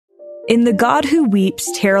In The God Who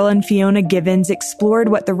Weeps, Terryl and Fiona Givens explored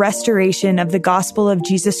what the restoration of the gospel of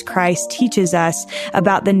Jesus Christ teaches us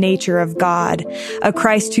about the nature of God. A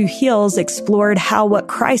Christ Who Heals explored how what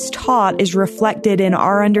Christ taught is reflected in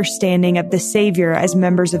our understanding of the Savior as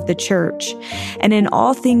members of the church. And in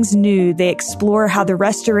All Things New, they explore how the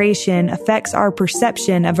restoration affects our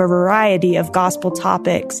perception of a variety of gospel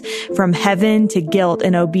topics, from heaven to guilt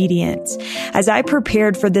and obedience. As I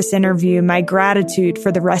prepared for this interview, my gratitude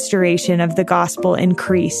for the restoration of the gospel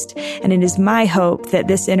increased, and it is my hope that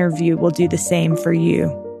this interview will do the same for you.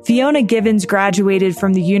 Fiona Givens graduated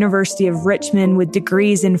from the University of Richmond with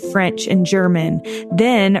degrees in French and German,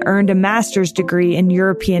 then earned a master's degree in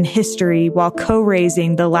European history while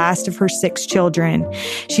co-raising the last of her 6 children.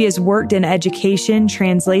 She has worked in education,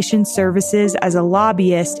 translation services, as a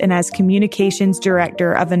lobbyist, and as communications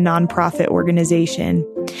director of a nonprofit organization.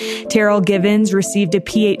 Terryl Givens received a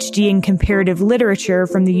PhD in comparative literature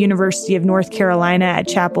from the University of North Carolina at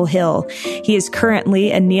Chapel Hill. He is currently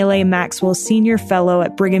a Neal A. Maxwell Senior Fellow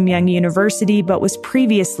at Brigham Young University, but was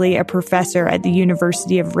previously a professor at the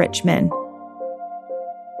University of Richmond.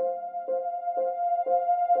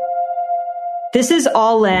 This is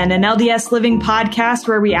All In, an LDS Living podcast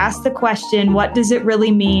where we ask the question, what does it really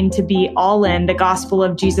mean to be all in the gospel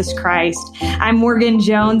of Jesus Christ? I'm Morgan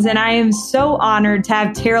Jones, and I am so honored to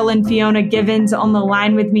have Terryl and Fiona Givens on the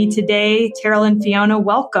line with me today. Terryl and Fiona,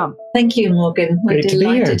 welcome. Thank you, Morgan. We're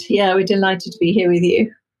delighted. Yeah, we're delighted to be here with you.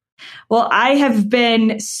 Well, I have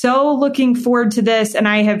been so looking forward to this, and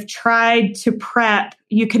I have tried to prep.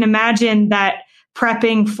 You can imagine that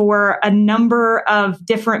prepping for a number of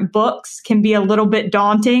different books can be a little bit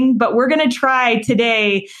daunting, but we're going to try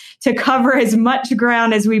today to cover as much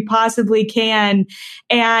ground as we possibly can.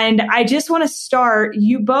 And I just want to start,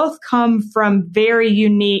 you both come from very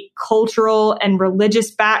unique cultural and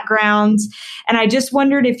religious backgrounds. And I just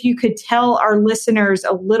wondered if you could tell our listeners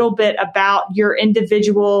a little bit about your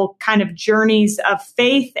individual kind of journeys of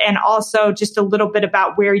faith, and also just a little bit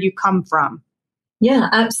about where you come from. Yeah,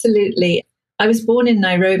 absolutely. I was born in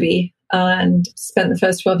Nairobi and spent the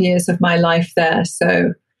first 12 years of my life there.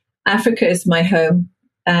 So Africa is my home,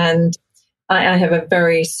 and I have a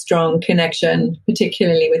very strong connection,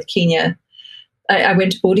 particularly with Kenya. I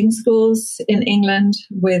went to boarding schools in England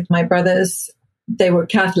with my brothers. They were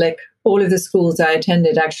Catholic. All of the schools I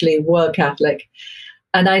attended actually were Catholic.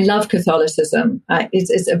 And I love Catholicism.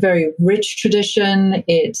 It's a very rich tradition.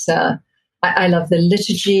 I love the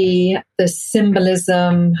liturgy, the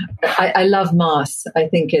symbolism. I love Mass. I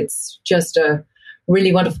think it's just a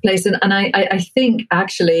really wonderful place. And I think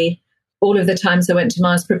actually all of the times I went to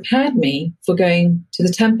Mass prepared me for going to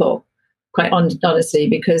the temple, quite honestly,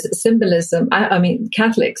 because symbolism, I mean,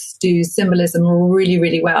 Catholics do symbolism really,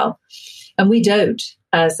 really well. And we don't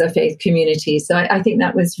as a faith community. So I think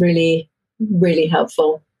that was really, really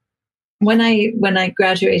helpful. When I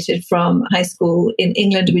graduated from high school in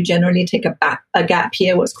England, we generally take a gap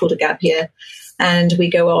year, what's called a gap year, and we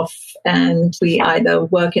go off and we either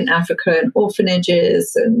work in Africa in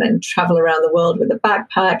orphanages and then travel around the world with a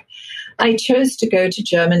backpack. I chose to go to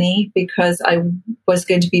Germany because I was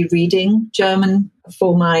going to be reading German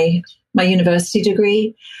for my university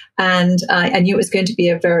degree, and I knew it was going to be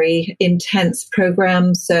a very intense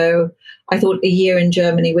program. So I thought a year in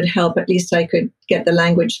Germany would help. At least I could get the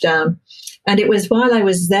language down. And it was while I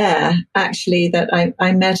was there, actually, that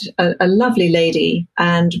I met a lovely lady,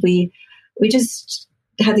 and we just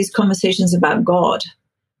had these conversations about God.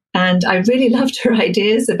 And I really loved her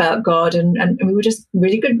ideas about God, and we were just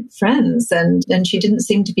really good friends. And she didn't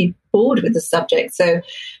seem to be bored with the subject. So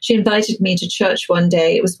she invited me to church one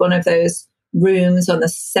day. It was one of those rooms on the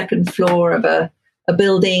second floor of a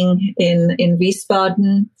building in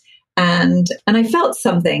Wiesbaden. And I felt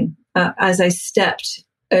something as I stepped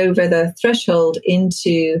over the threshold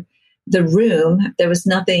into the room. There was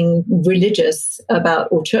nothing religious about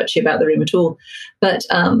or churchy about the room at all. But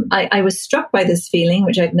I was struck by this feeling,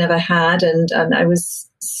 which I'd never had. And I was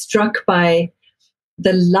struck by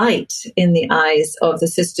the light in the eyes of the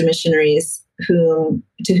sister missionaries to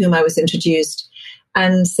whom I was introduced.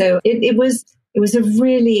 And so it was a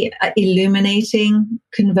really illuminating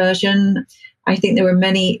conversion. I think there were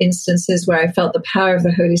many instances where I felt the power of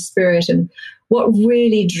the Holy Spirit. And what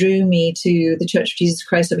really drew me to the Church of Jesus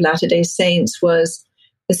Christ of Latter-day Saints was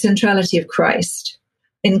the centrality of Christ.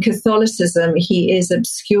 In Catholicism, he is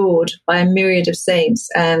obscured by a myriad of saints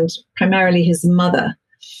and primarily his mother.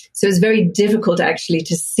 So it's very difficult actually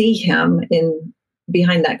to see him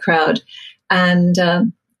behind that crowd. And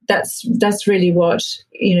that's really what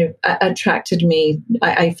attracted me.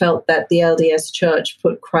 I felt that the LDS Church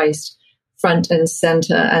put Christ front and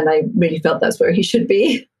center, and I really felt that's where he should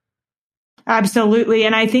be. Absolutely.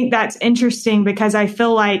 And I think that's interesting because I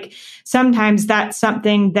feel like sometimes that's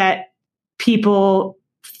something that people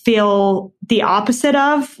feel the opposite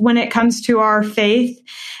of when it comes to our faith.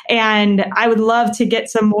 And I would love to get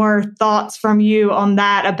some more thoughts from you on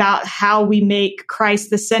that about how we make Christ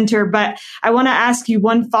the center. But I want to ask you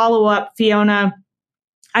one follow-up, Fiona.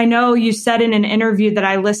 I know you said in an interview that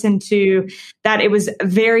I listened to that it was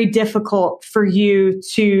very difficult for you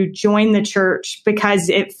to join the church because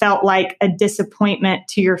it felt like a disappointment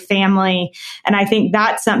to your family. And I think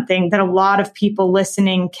that's something that a lot of people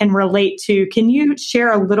listening can relate to. Can you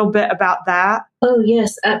share a little bit about that? Oh,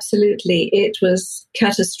 yes, absolutely. It was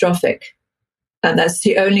catastrophic. And that's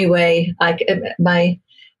the only way my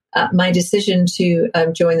decision to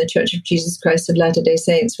join the Church of Jesus Christ of Latter-day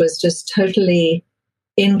Saints was just totally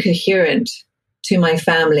incoherent to my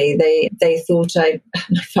family. They thought my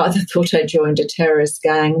father thought I joined a terrorist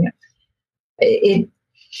gang. It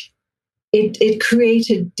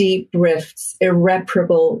created deep rifts,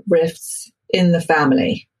 irreparable rifts in the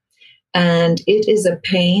family, and it is a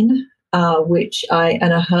pain and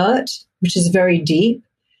a hurt which is very deep,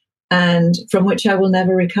 and from which I will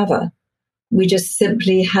never recover. We just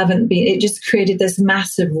simply haven't been. It just created this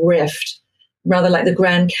massive rift, rather like the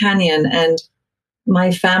Grand Canyon, and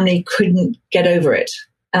my family couldn't get over it.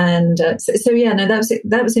 And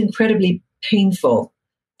that was incredibly painful.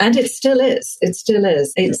 And it still is. It still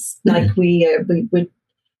is. It's like we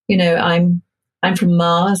I'm from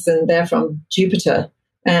Mars and they're from Jupiter.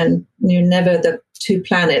 And never the two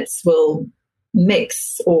planets will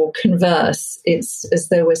mix or converse. It's as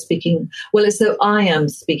though as though I am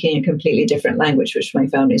speaking a completely different language, which my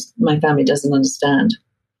family doesn't understand.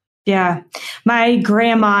 Yeah. My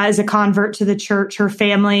grandma is a convert to the church. Her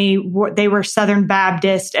family, they were Southern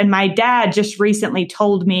Baptist. And my dad just recently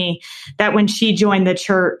told me that when she joined the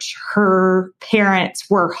church, her parents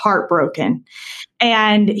were heartbroken.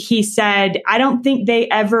 And he said, I don't think they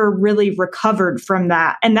ever really recovered from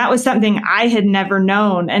that. And that was something I had never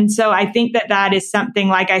known. And so I think that is something,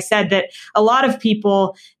 like I said, that a lot of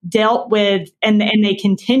people dealt with and they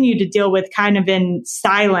continue to deal with kind of in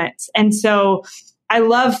silence. And so I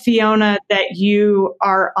love, Fiona, that you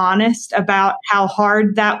are honest about how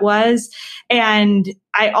hard that was. And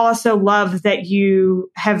I also love that you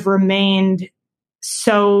have remained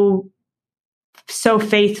so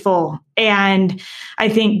faithful. And I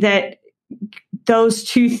think that those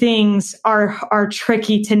two things are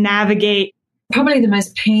tricky to navigate. Probably the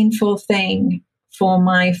most painful thing for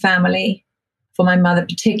my family, for my mother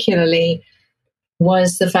particularly,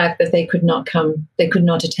 was the fact that they could not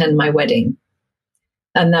attend my wedding.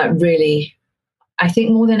 And that really, I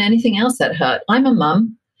think more than anything else, that hurt. I'm a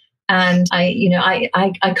mum, and I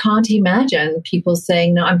can't imagine people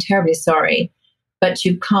saying, no, I'm terribly sorry, but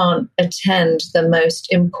you can't attend the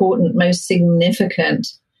most important, most significant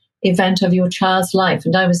event of your child's life.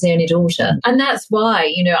 And I was the only daughter. And that's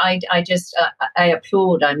why, I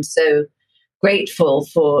applaud. I'm so grateful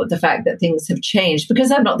for the fact that things have changed,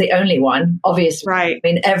 because I'm not the only one, obviously. Right. I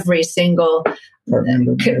mean, every single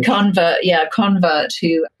convert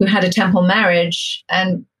who had a temple marriage,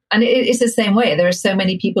 and it's the same way. There are so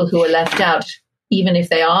many people who are left out, even if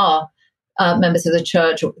they are members of the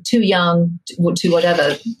church or too young to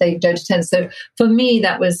whatever, they don't attend. So for me,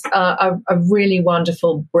 that was a really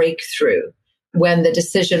wonderful breakthrough when the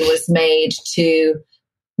decision was made to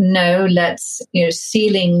no,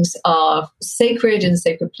 sealings are sacred in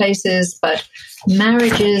sacred places, but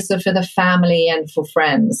marriages are for the family and for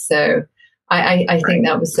friends. So I think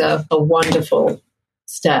that was a wonderful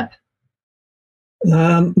step.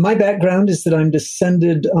 My background is that I'm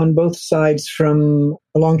descended on both sides from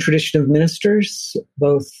a long tradition of ministers,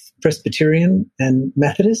 both Presbyterian and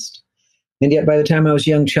Methodist. And yet by the time I was a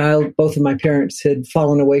young child, both of my parents had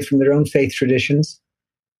fallen away from their own faith traditions.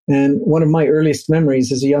 And one of my earliest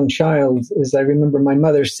memories as a young child is I remember my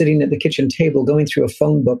mother sitting at the kitchen table going through a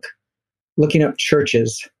phone book, looking up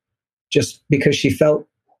churches, just because she felt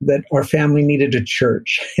that our family needed a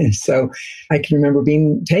church. And so I can remember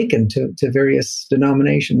being taken to various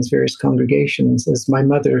denominations, various congregations, as my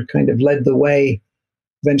mother kind of led the way.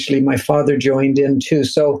 Eventually, my father joined in too.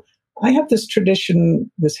 So I have this tradition,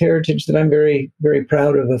 this heritage that I'm very, very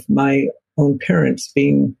proud of my own parents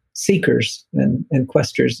being seekers and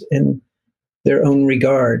questers in their own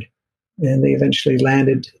regard. And they eventually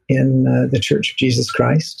landed in the Church of Jesus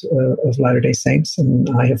Christ of Latter-day Saints, and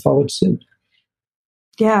I have followed suit.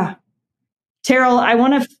 Yeah. Terryl, I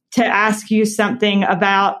want to ask you something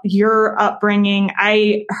about your upbringing.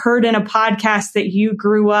 I heard in a podcast that you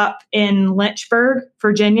grew up in Lynchburg,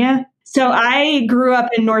 Virginia. So I grew up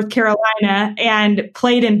in North Carolina and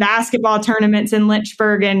played in basketball tournaments in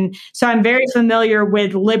Lynchburg. And so I'm very familiar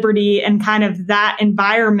with Liberty and kind of that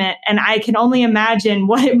environment. And I can only imagine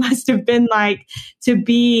what it must have been like to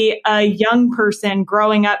be a young person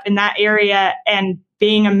growing up in that area and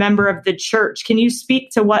being a member of the church. Can you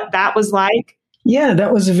speak to what that was like? Yeah,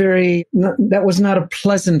 that was not a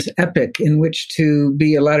pleasant epoch in which to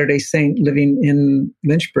be a Latter-day Saint living in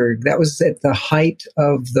Lynchburg. That was at the height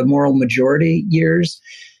of the moral majority years.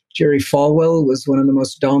 Jerry Falwell was one of the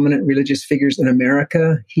most dominant religious figures in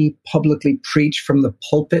America. He publicly preached from the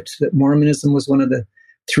pulpit that Mormonism was one of the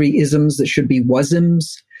 3 isms that should be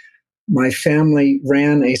wasms. My family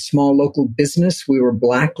ran a small local business. We were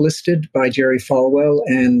blacklisted by Jerry Falwell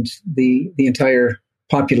and the entire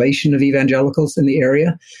population of evangelicals in the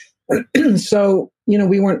area. So,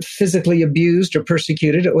 we weren't physically abused or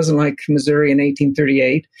persecuted. It wasn't like Missouri in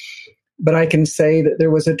 1838. But I can say that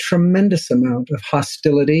there was a tremendous amount of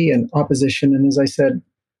hostility and opposition. And as I said,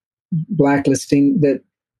 blacklisting that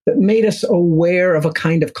made us aware of a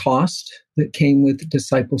kind of cost that came with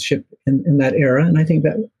discipleship in that era. And I think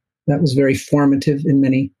that was very formative in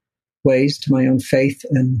many ways to my own faith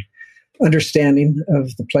and understanding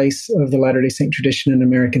of the place of the Latter-day Saint tradition in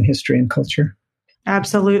American history and culture.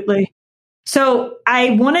 Absolutely. So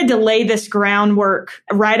I wanted to lay this groundwork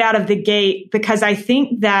right out of the gate because I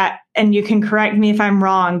think that, and you can correct me if I'm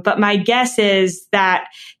wrong, but my guess is that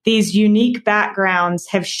these unique backgrounds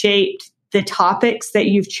have shaped the topics that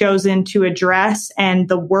you've chosen to address and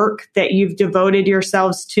the work that you've devoted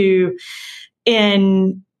yourselves to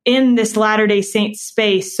in this Latter-day Saint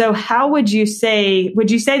space. So how would you say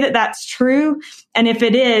that that's true? And if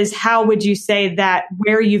it is, how would you say that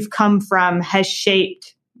where you've come from has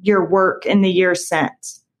shaped your work in the years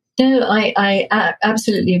since? No, I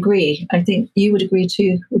absolutely agree. I think you would agree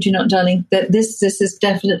too, would you not, darling? That this has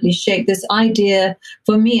definitely shaped this idea,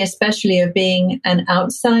 for me especially, of being an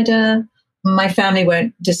outsider. My family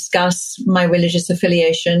won't discuss my religious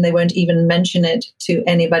affiliation. They won't even mention it to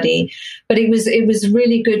anybody. But it was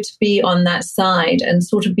really good to be on that side and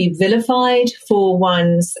sort of be vilified for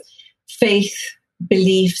one's faith,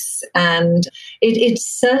 beliefs. And it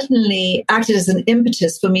certainly acted as an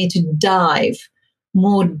impetus for me to dive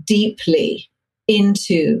more deeply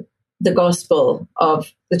into the gospel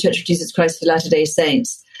of the Church of Jesus Christ of Latter-day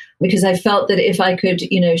Saints, because I felt that if I could,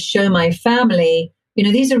 show my family,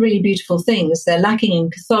 these are really beautiful things. They're lacking in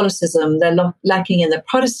Catholicism. They're lacking in the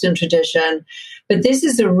Protestant tradition. But this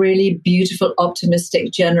is a really beautiful,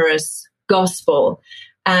 optimistic, generous gospel.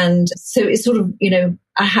 And so it's sort of,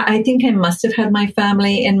 I think I must have had my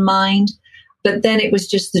family in mind. But then it was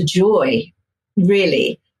just the joy,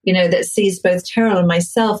 really, that sees both Terryl and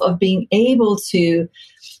myself of being able to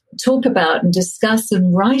talk about and discuss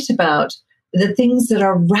and write about the things that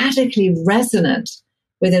are radically resonant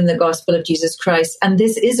within the gospel of Jesus Christ. And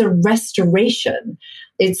this is a restoration.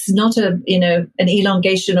 It's not an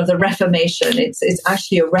elongation of the Reformation. It's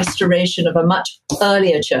actually a restoration of a much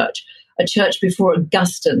earlier church, a church before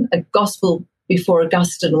Augustine, a gospel before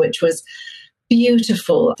Augustine, which was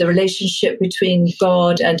beautiful. The relationship between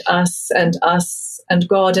God and us and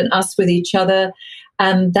God and us with each other.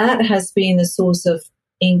 And that has been the source of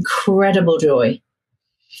incredible joy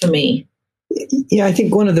for me. Yeah, I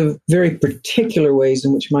think one of the very particular ways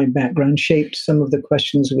in which my background shaped some of the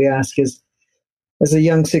questions we ask is, as a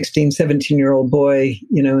young 16, 17-year-old boy,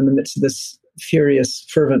 in the midst of this furious,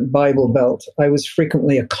 fervent Bible belt, I was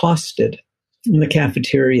frequently accosted in the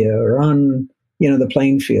cafeteria or on, the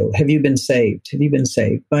playing field. Have you been saved? Have you been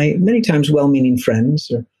saved? By many times well-meaning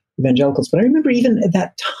friends or evangelicals. But I remember even at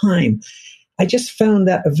that time, I just found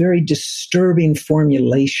that a very disturbing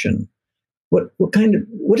formulation.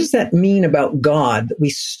 What does that mean about God, that we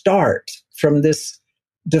start from this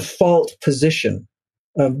default position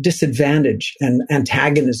of disadvantage and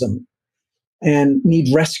antagonism and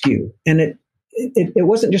need rescue? And it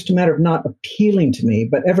wasn't just a matter of not appealing to me,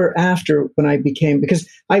 but ever after when I became, because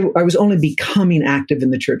I was only becoming active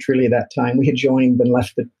in the church really at that time. We had joined and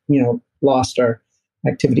left, lost our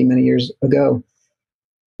activity many years ago.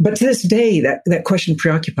 But to this day, that question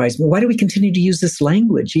preoccupies me. Why do we continue to use this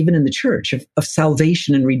language, even in the church, of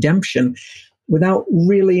salvation and redemption, without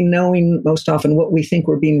really knowing most often what we think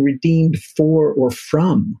we're being redeemed for or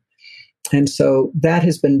from? And so that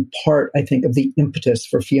has been part, I think, of the impetus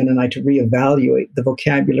for Fiona and I to reevaluate the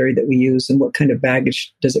vocabulary that we use and what kind of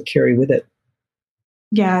baggage does it carry with it.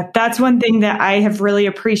 Yeah, that's one thing that I have really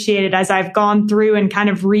appreciated as I've gone through and kind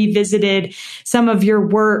of revisited some of your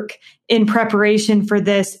work in preparation for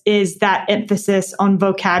this, is that emphasis on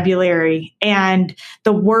vocabulary and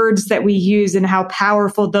the words that we use and how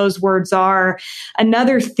powerful those words are.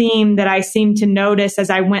 Another theme that I seem to notice as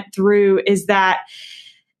I went through is that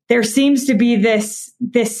there seems to be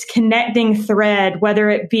this connecting thread, whether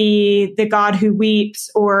it be the God who weeps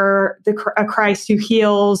or a Christ who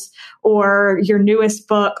heals, or your newest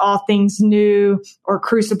book, All Things New, or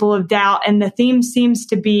Crucible of Doubt. And the theme seems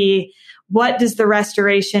to be, what does the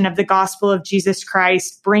restoration of the gospel of Jesus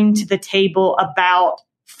Christ bring to the table about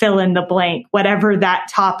fill in the blank, whatever that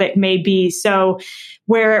topic may be. So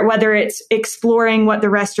whether it's exploring what the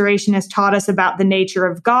restoration has taught us about the nature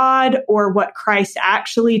of God, or what Christ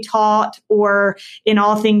actually taught, or in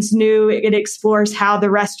All Things New, it explores how the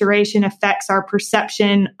restoration affects our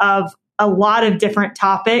perception of a lot of different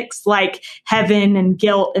topics like heaven and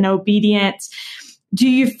guilt and obedience. Do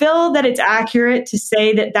you feel that it's accurate to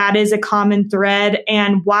say that that is a common thread?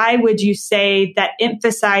 And why would you say that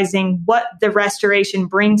emphasizing what the restoration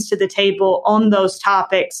brings to the table on those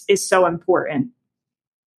topics is so important?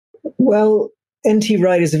 Well, N.T.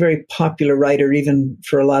 Wright is a very popular writer, even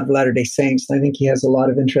for a lot of Latter-day Saints. I think he has a lot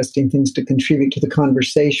of interesting things to contribute to the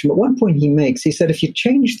conversation. But one point he makes, he said, if you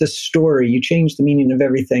change the story, you change the meaning of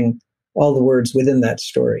everything, all the words within that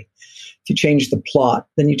story. If you change the plot,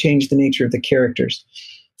 then you change the nature of the characters.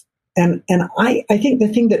 And I think the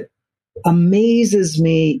thing that amazes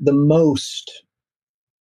me the most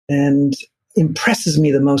and impresses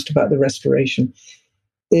me the most about the restoration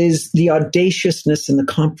is the audaciousness and the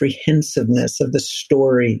comprehensiveness of the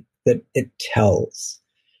story that it tells,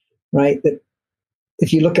 right? That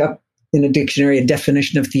if you look up in a dictionary a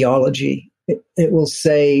definition of theology, it will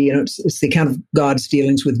say, it's the account of God's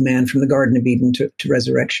dealings with man from the Garden of Eden to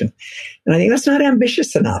resurrection. And I think that's not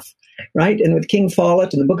ambitious enough, right? And with King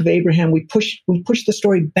Follett and the Book of Abraham, we push the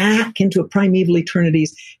story back into a primeval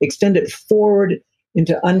eternities, extend it forward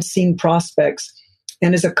into unseen prospects.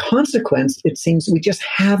 And as a consequence, it seems we just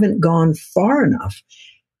haven't gone far enough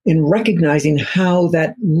in recognizing how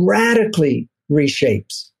that radically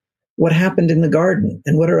reshapes what happened in the garden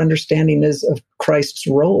and what our understanding is of Christ's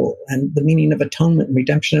role and the meaning of atonement and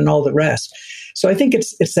redemption and all the rest. So I think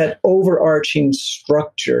it's that overarching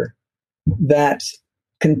structure that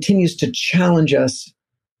continues to challenge us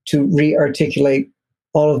to re-articulate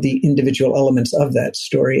all of the individual elements of that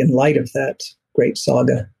story in light of that great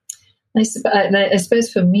saga. I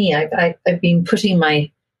suppose for me, I've been putting my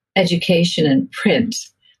education in print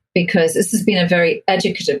because this has been a very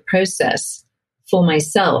educative process for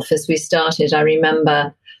myself as we started. I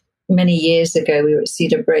remember many years ago, we were at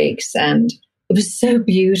Cedar Breaks and it was so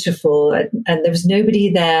beautiful and there was nobody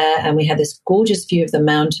there. And we had this gorgeous view of the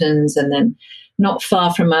mountains. And then not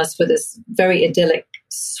far from us were this very idyllic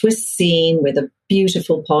Swiss scene with a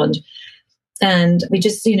beautiful pond. And we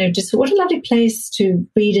just what a lovely place to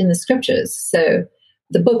read in the scriptures. So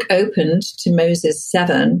the book opened to Moses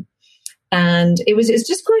 7. And it was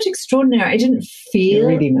just quite extraordinary. I didn't feel... You're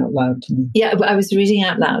reading out loud to me. Yeah, I was reading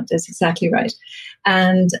out loud. That's exactly right.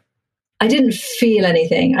 And I didn't feel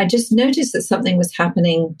anything. I just noticed that something was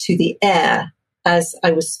happening to the air as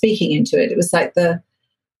I was speaking into it. It was like the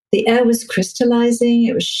air was crystallizing.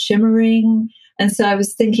 It was shimmering. And so I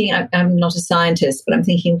was thinking, I'm not a scientist, but I'm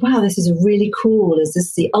thinking, wow, this is really cool. Is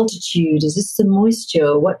this the altitude? Is this the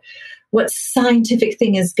moisture? What scientific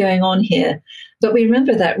thing is going on here? But we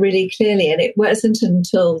remember that really clearly. And it wasn't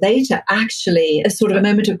until later, actually, a sort of a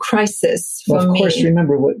moment of crisis for me. Of course,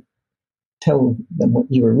 remember tell them what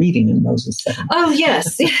you were reading in Moses 7. Oh,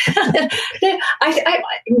 yes. No,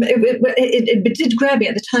 it did grab me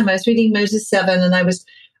at the time. I was reading Moses 7 and I was,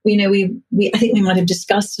 I think we might have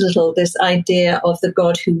discussed a little this idea of the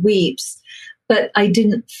God who weeps, but I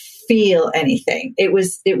didn't feel anything. It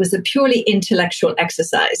was a purely intellectual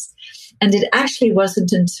exercise. And it actually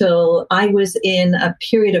wasn't until I was in a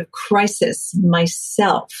period of crisis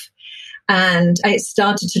myself and I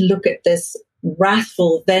started to look at this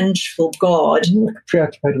wrathful, vengeful God. You were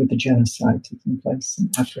preoccupied with the genocide taking place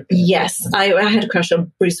in Africa. Yes, I had a crush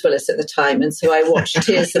on Bruce Willis at the time, and so I watched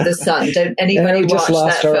Tears of the Sun. Don't anybody watch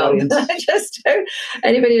that film? Just don't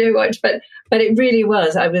anybody don't watch. But it really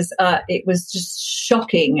was. It was just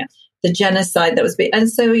shocking, the genocide that was being.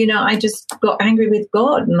 And so I just got angry with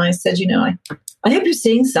God, and I said, I hope you're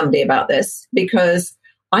seeing somebody about this because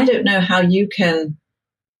I don't know how you can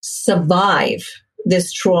survive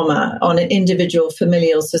this trauma on an individual,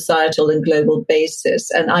 familial, societal, and global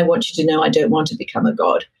basis. And I want you to know I don't want to become a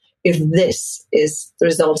god if this is the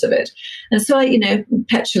result of it. And so I,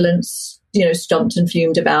 petulance, stomped and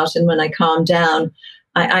fumed about. And when I calmed down,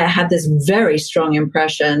 I had this very strong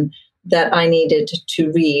impression that I needed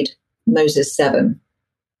to read Moses 7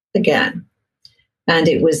 again. And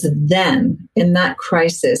it was then, in that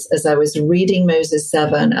crisis, as I was reading Moses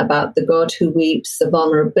 7 about the God who weeps, the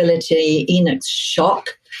vulnerability, Enoch's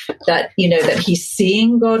shock that he's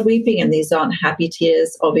seeing God weeping, and these aren't happy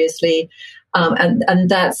tears, obviously. And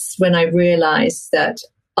that's when I realized that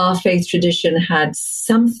our faith tradition had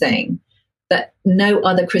something that no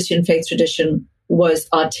other Christian faith tradition was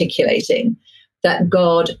articulating, that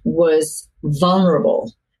God was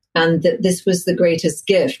vulnerable, and that this was the greatest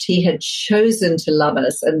gift. He had chosen to love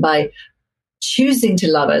us, and by choosing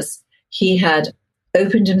to love us, he had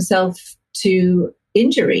opened himself to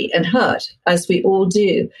injury and hurt, as we all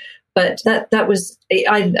do. But that was,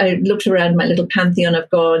 I looked around my little pantheon of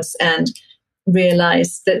gods and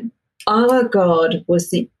realized that our God was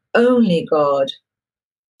the only God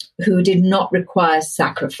who did not require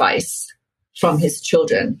sacrifice from his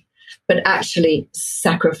children, but actually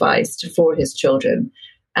sacrificed for his children.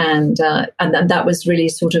 And that was really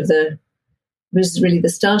the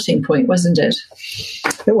starting point, wasn't it?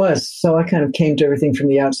 It was. So I kind of came to everything from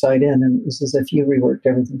the outside in, and it was as if you reworked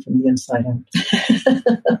everything from the inside out.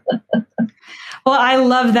 Well, I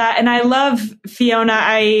love that. And I love, Fiona,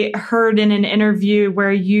 I heard in an interview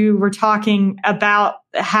where you were talking about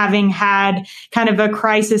having had kind of a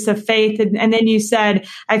crisis of faith. And then you said,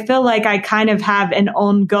 I feel like I kind of have an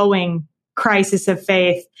ongoing crisis of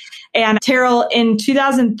faith. And Terryl, in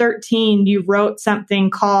 2013, you wrote something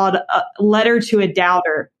called A Letter to a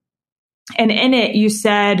Doubter. And in it, you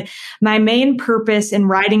said, my main purpose in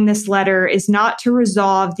writing this letter is not to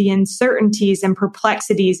resolve the uncertainties and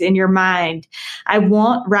perplexities in your mind. I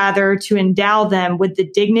want rather to endow them with the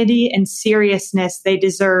dignity and seriousness they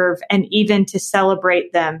deserve, and even to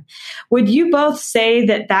celebrate them. Would you both say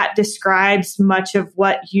that that describes much of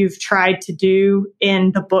what you've tried to do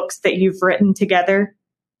in the books that you've written together?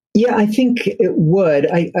 Yeah, I think it would.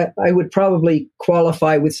 I would probably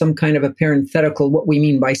qualify with some kind of a parenthetical what we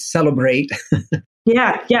mean by celebrate.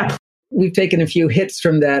 Yeah. We've taken a few hits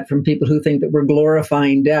from that from people who think that we're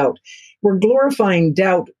glorifying doubt. We're glorifying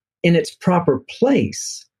doubt in its proper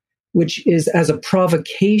place, which is as a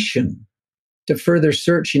provocation to further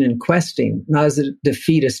searching and questing, not as a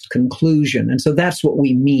defeatist conclusion. And so that's what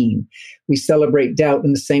we mean. We celebrate doubt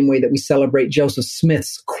in the same way that we celebrate Joseph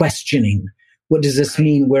Smith's questioning. What does this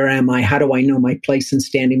mean? Where am I? How do I know my place in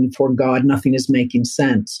standing before God? Nothing is making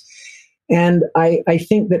sense. And I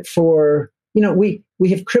think that we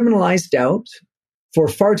have criminalized doubt for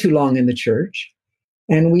far too long in the church.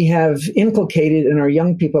 And we have inculcated in our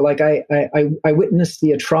young people, like I witnessed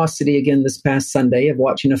the atrocity again this past Sunday of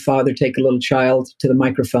watching a father take a little child to the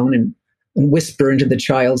microphone and whisper into the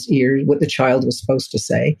child's ear what the child was supposed to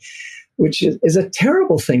say, which is a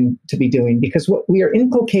terrible thing to be doing, because what we are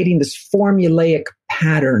inculcating this formulaic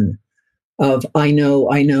pattern of I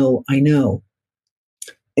know.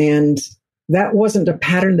 And that wasn't a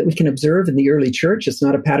pattern that we can observe in the early church. It's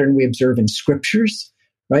not a pattern we observe in scriptures,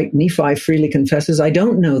 right? Nephi freely confesses, I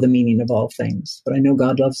don't know the meaning of all things, but I know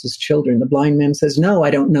God loves his children. The blind man says, no,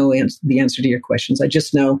 I don't know the answer to your questions. I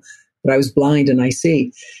just know that I was blind and I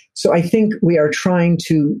see. So I think we are trying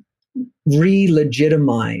to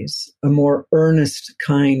re-legitimize a more earnest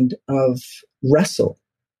kind of wrestle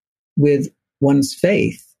with one's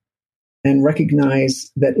faith and recognize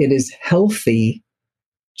that it is healthy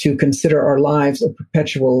to consider our lives a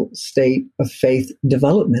perpetual state of faith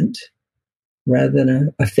development rather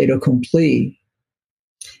than a fait accompli.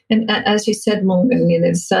 And as you said, Morgan,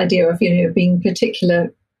 this idea of being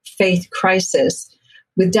particular faith crisis.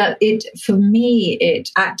 With doubt, for me, it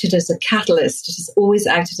acted as a catalyst. It has always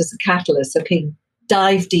acted as a catalyst. Okay,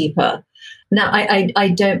 dive deeper. Now, I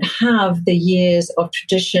don't have the years of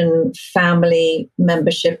tradition, family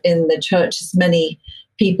membership in the church as many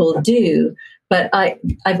people do, but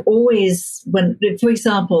I've always, for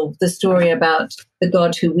example, the story about the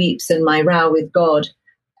God who weeps and my row with God,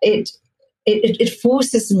 it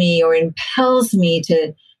forces me or impels me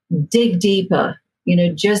to dig deeper.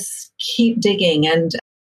 Just keep digging. And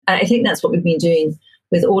I think that's what we've been doing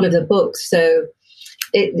with all of the books. So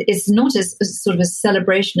it's not as sort of a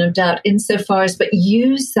celebration of doubt insofar as, but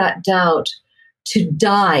use that doubt to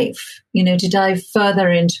dive further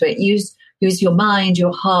into it. Use your mind,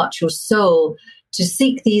 your heart, your soul to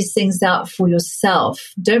seek these things out for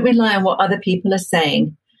yourself. Don't rely on what other people are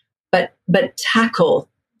saying, but tackle,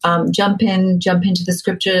 jump into the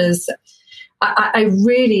scriptures. I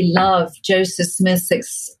really love Joseph Smith's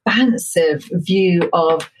expansive view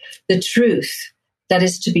of the truth that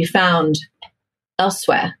is to be found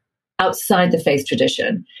elsewhere, outside the faith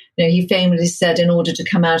tradition. He famously said, in order to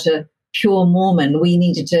come out pure Mormon. We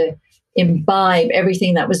needed to imbibe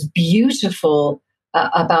everything that was beautiful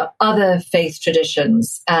about other faith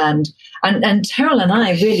traditions. And Terryl and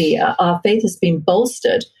I really, our faith has been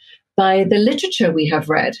bolstered by the literature we have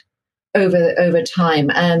read over time.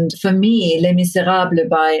 And for me, Les Miserables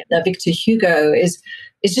by Victor Hugo is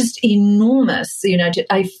just enormous. You know,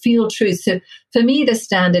 I feel truth. So for me, the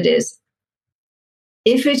standard is,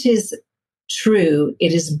 if it is true,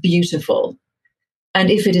 it is beautiful. And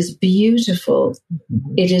if it is beautiful,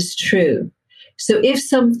 it is true. So if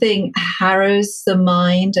something harrows the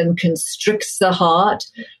mind and constricts the heart,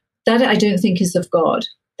 that I don't think is of God.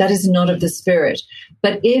 That is not of the Spirit.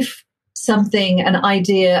 But if something, an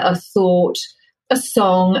idea, a thought, a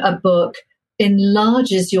song, a book,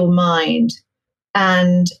 enlarges your mind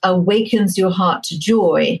and awakens your heart to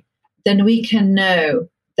joy, then we can know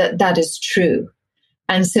that that is true.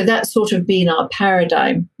 And so that's sort of been our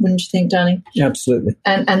paradigm, wouldn't you think, darling? Absolutely.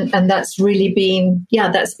 And that's really been,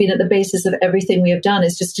 that's been at the basis of everything we have done,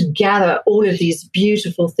 is just to gather all of these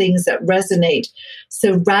beautiful things that resonate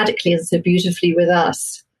so radically and so beautifully with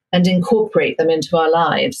us and incorporate them into our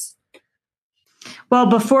lives. Well,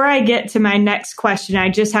 before I get to my next question, I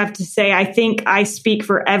just have to say, I think I speak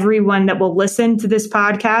for everyone that will listen to this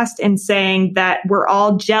podcast in saying that we're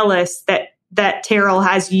all jealous that Terryl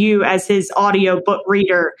has you as his audiobook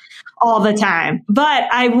reader all the time. But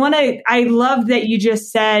I love that you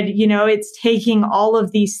just said, you know, it's taking all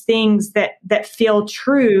of these things that feel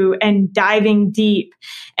true and diving deep.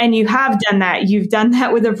 And you have done that. You've done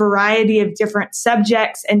that with a variety of different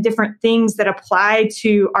subjects and different things that apply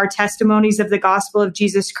to our testimonies of the gospel of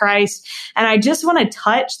Jesus Christ. And I just want to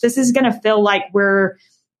touch, this is going to feel like we're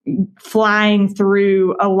flying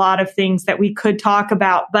through a lot of things that we could talk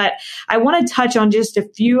about, but I want to touch on just a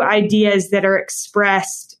few ideas that are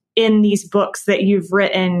expressed in these books that you've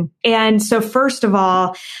written. And so first of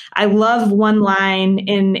all, I love one line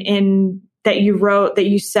in that you wrote, that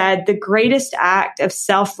you said, the greatest act of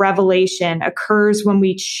self-revelation occurs when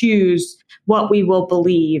we choose what we will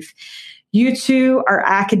believe. You two are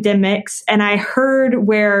academics, and I heard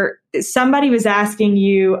where somebody was asking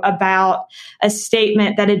you about a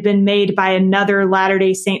statement that had been made by another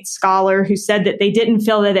Latter-day Saint scholar who said that they didn't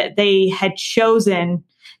feel that they had chosen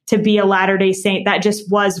to be a Latter-day Saint. That just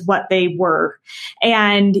was what they were.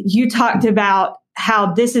 And you talked about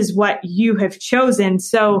how this is what you have chosen.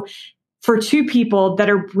 So for two people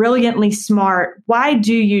that are brilliantly smart, why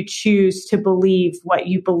do you choose to believe what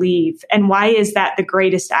you believe? And why is that the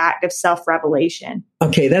greatest act of self-revelation?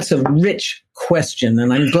 Okay, that's a rich question.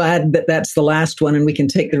 And I'm glad that that's the last one and we can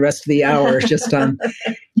take the rest of the hour just on.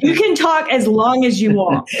 You can talk as long as you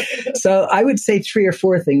want. So I would say 3 or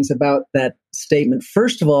 4 things about that statement.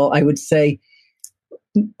 First of all, I would say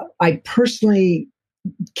I personally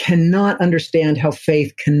cannot understand how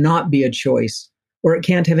faith cannot be a choice, or it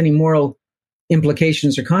can't have any moral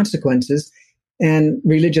implications or consequences. And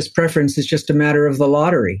religious preference is just a matter of the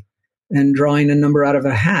lottery and drawing a number out of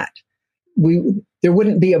a hat. There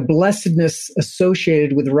wouldn't be a blessedness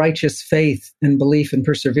associated with righteous faith and belief and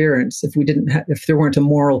perseverance if there weren't a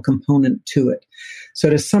moral component to it. So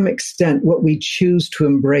to some extent, what we choose to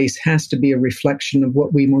embrace has to be a reflection of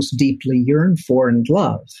what we most deeply yearn for and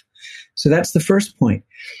love. So that's the first point.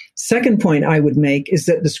 Second point I would make is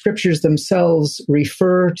that the scriptures themselves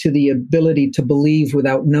refer to the ability to believe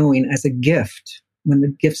without knowing as a gift. When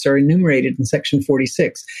the gifts are enumerated in section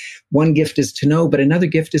 46, one gift is to know, but another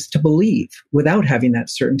gift is to believe without having that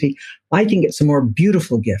certainty. I think it's a more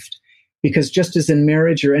beautiful gift, because just as in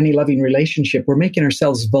marriage or any loving relationship, we're making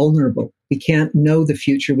ourselves vulnerable. We can't know the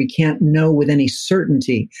future. We can't know with any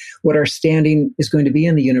certainty what our standing is going to be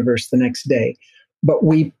in the universe the next day. But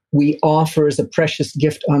we offer as a precious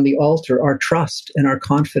gift on the altar our trust and our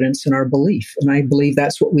confidence and our belief. And I believe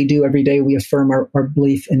that's what we do every day. We affirm our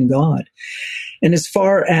belief in God. And as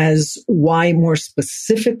far as why more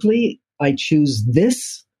specifically I choose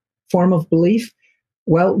this form of belief,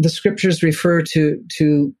 well, the scriptures refer to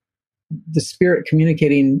the Spirit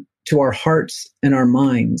communicating to our hearts and our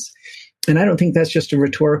minds. And I don't think that's just a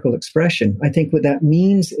rhetorical expression. I think what that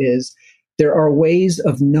means is there are ways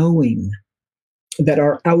of knowing that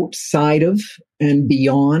are outside of and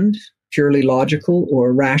beyond purely logical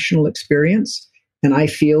or rational experience. And I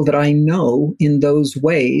feel that I know in those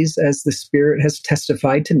ways, as the Spirit has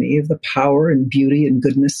testified to me, of the power and beauty and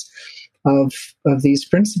goodness of these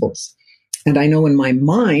principles. And I know in my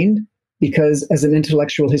mind, because as an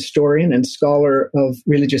intellectual historian and scholar of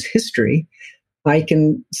religious history, I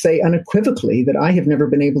can say unequivocally that I have never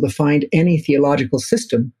been able to find any theological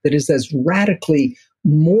system that is as radically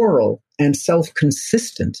moral and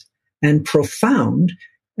self-consistent and profound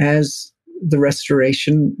as the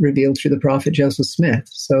restoration revealed through the prophet Joseph Smith.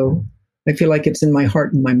 So I feel like it's in my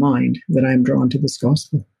heart and my mind that I'm drawn to this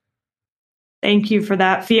gospel. Thank you for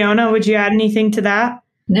that. Fiona, would you add anything to that?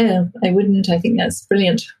 No, I wouldn't. I think that's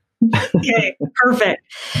brilliant. Okay, perfect.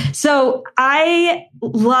 So I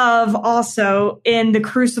love also in the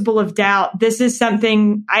crucible of doubt. This is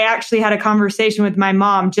something I actually had a conversation with my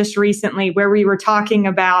mom just recently where we were talking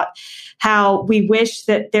about how we wish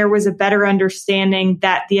that there was a better understanding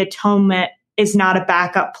that the atonement is not a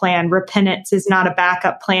backup plan. Repentance is not a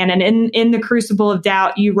backup plan. And in the crucible of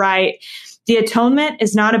doubt, you write, the atonement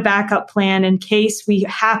is not a backup plan in case we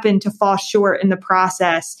happen to fall short in the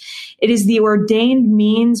process. It is the ordained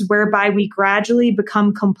means whereby we gradually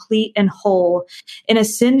become complete and whole in a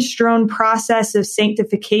sin-strewn process of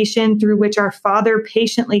sanctification through which our Father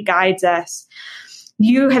patiently guides us.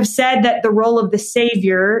 You have said that the role of the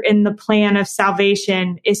Savior in the plan of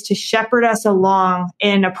salvation is to shepherd us along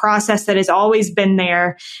in a process that has always been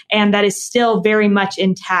there and that is still very much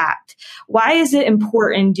intact. Why is it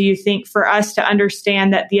important, do you think, for us to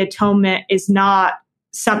understand that the atonement is not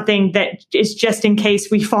something that is just in case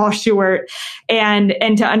we fall short and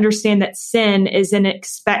to understand that sin is an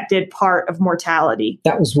expected part of mortality?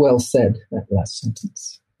 That was well said, that last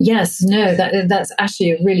sentence. Yes, no, that's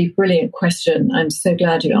actually a really brilliant question. I'm so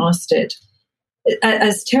glad you asked it.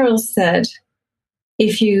 As Terryl said,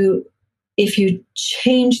 if you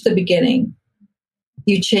change the beginning,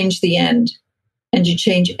 you change the end, and you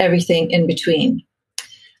change everything in between.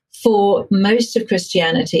 For most of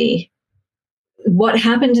Christianity, what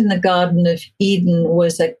happened in the Garden of Eden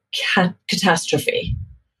was a catastrophe,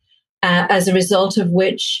 as a result of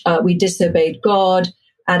which we disobeyed God.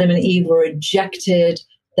 Adam and Eve were rejected.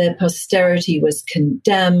 Their posterity was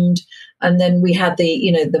condemned. And then we had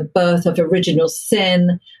the birth of original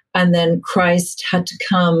sin. And then Christ had to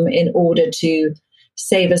come in order to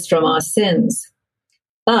save us from our sins.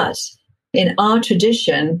 But in our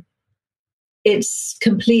tradition, it's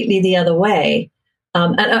completely the other way.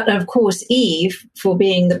 And of course, Eve, for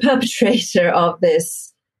being the perpetrator of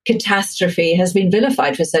this catastrophe, has been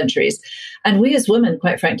vilified for centuries. And we as women,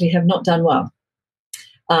 quite frankly, have not done well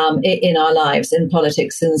in our lives, in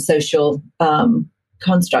politics and social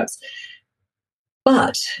constructs.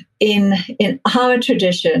 But in our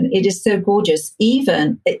tradition, it is so gorgeous.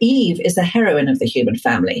 Even Eve is a heroine of the human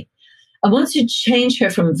family. And once you change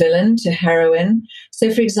her from villain to heroine,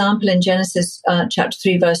 so for example, in Genesis chapter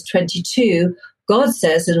 3, verse 22, God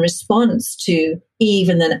says in response to Eve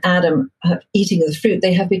and then Adam eating of the fruit,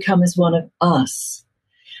 they have become as one of us.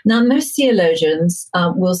 Now, most theologians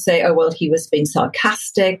will say, oh, well, he was being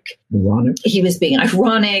sarcastic. Ironic. He was being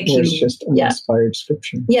ironic. Or it's just uninspired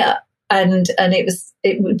scripture. Yeah. And it was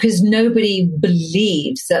because nobody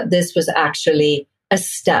believes that this was actually a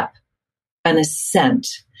step, an ascent,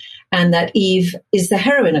 and that Eve is the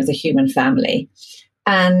heroine of the human family.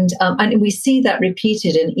 And we see that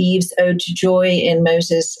repeated in Eve's ode to joy in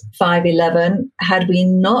Moses 5:11. Had we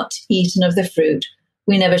not eaten of the fruit,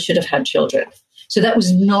 we never should have had children. So that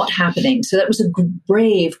was not happening. So that was a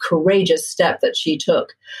brave, courageous step that she took.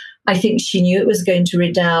 I think she knew it was going to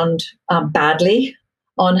redound badly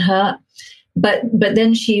on her. But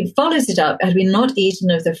then she follows it up. Had we not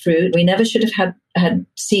eaten of the fruit, we never should have had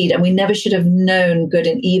seed, and we never should have known good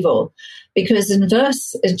and evil. Because in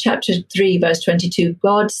chapter 3, verse 22,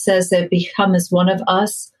 God says they've become as one of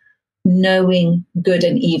us, knowing good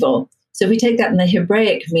and evil. So we take that in the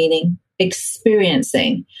Hebraic meaning,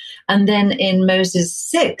 experiencing. And then in Moses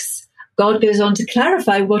 6, God goes on to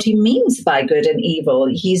clarify what he means by good and evil.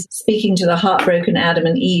 He's speaking to the heartbroken Adam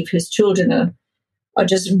and Eve, whose children are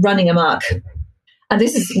just running amok. And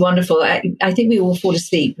this is wonderful. I think we all fall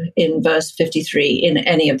asleep in verse 53 in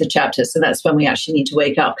any of the chapters. So that's when we actually need to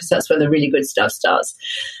wake up, because that's when the really good stuff starts.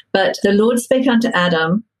 But the Lord spake unto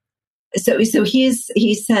Adam. So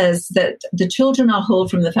he says that the children are whole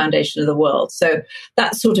from the foundation of the world. So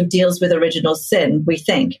that sort of deals with original sin, we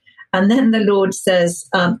think. And then the Lord says,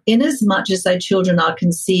 inasmuch as thy children are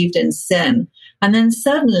conceived in sin. And then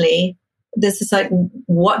suddenly, this is like,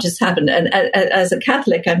 what just happened? And as a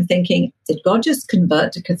Catholic, I'm thinking, did God just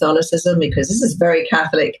convert to Catholicism? Because this is very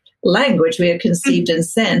Catholic language. We are conceived in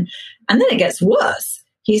sin. And then it gets worse.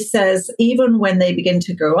 He says, even when they begin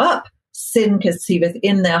to grow up, sin conceiveth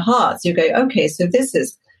in their hearts. You go, okay, so this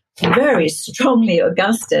is very strongly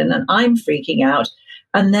Augustine, and I'm freaking out.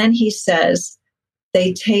 And then he says,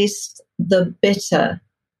 they taste the bitter,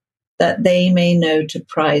 that they may know to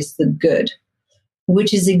prize the good,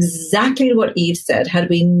 which is exactly what Eve said. Had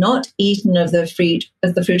we not eaten of the fruit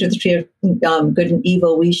of the tree of good and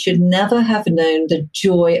evil, we should never have known the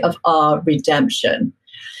joy of our redemption.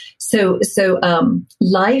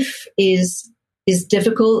 Life is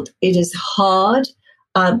difficult. It is hard.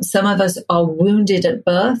 Some of us are wounded at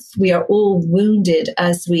birth. We are all wounded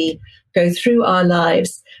as we go through our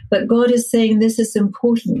lives. But God is saying this is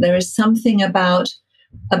important. There is something about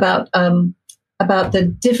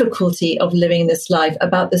the difficulty of living this life,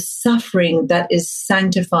 about the suffering that is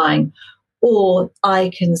sanctifying. Or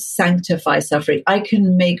I can sanctify suffering. I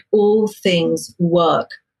can make all things work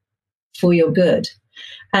for your good.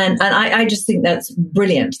 And I just think that's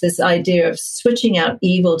brilliant. This idea of switching out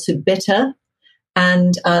evil to bitter.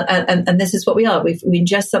 And this is what we are. We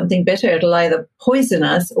ingest something bitter. It'll either poison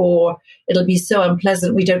us or it'll be so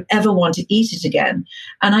unpleasant we don't ever want to eat it again.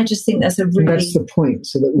 And I just think that's a really... That's the point.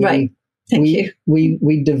 So that right. Thank you.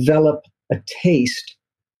 We develop a taste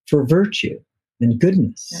for virtue and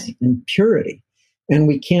goodness right. and purity. And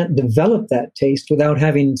we can't develop that taste without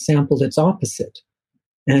having sampled its opposite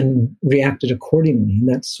and reacted accordingly. And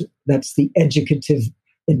that's the educative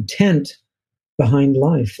intent behind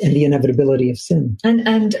life and the inevitability of sin.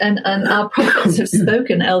 And our prophets have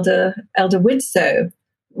spoken. Elder Widsoe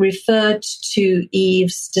referred to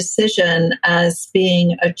Eve's decision as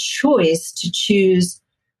being a choice to choose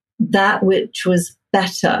that which was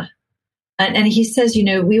better. And he says,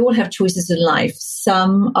 we all have choices in life.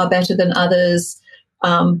 Some are better than others.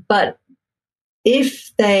 But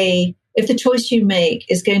if the choice you make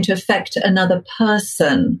is going to affect another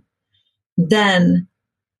person, then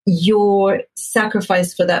your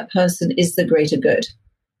sacrifice for that person is the greater good.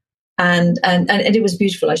 And it was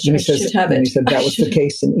beautiful. I should have it. And he said that was the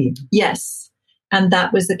case in Eden. Yes. And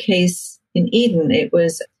that was the case in Eden. It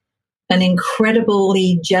was an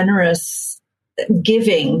incredibly generous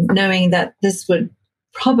giving, knowing that this would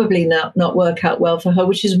probably not work out well for her,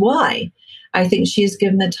 which is why I think she is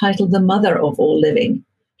given the title the mother of all living.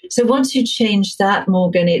 So once you change that,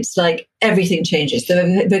 Morgan, it's like everything changes.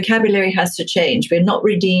 The vocabulary has to change. We're not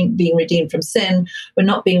being redeemed from sin. We're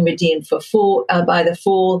not being redeemed by the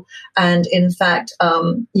fall. And in fact,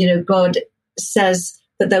 God says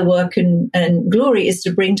that their work and glory is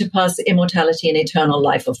to bring to pass the immortality and eternal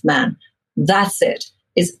life of man. That's it.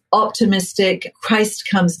 It's optimistic. Christ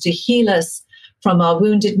comes to heal us from our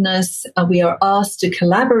woundedness. We are asked to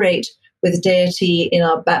collaborate with deity in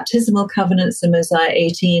our baptismal covenants in Mosiah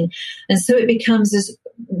 18. And so it becomes as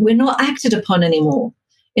we're not acted upon anymore.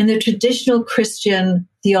 In the traditional Christian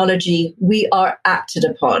theology, we are acted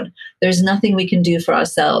upon. There's nothing we can do for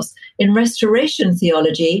ourselves. In restoration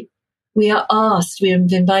theology, we are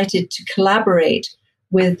invited to collaborate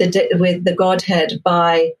with the Godhead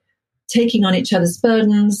by taking on each other's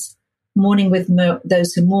burdens, mourning with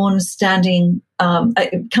those who mourn,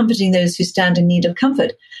 comforting those who stand in need of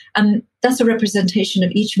comfort. And that's a representation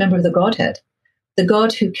of each member of the Godhead. The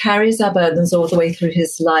God who carries our burdens all the way through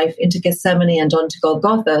his life into Gethsemane and on to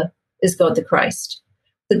Golgotha is God the Christ.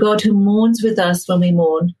 The God who mourns with us when we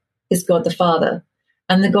mourn is God the Father.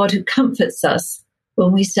 And the God who comforts us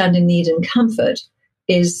when we stand in need and comfort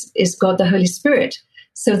is God the Holy Spirit.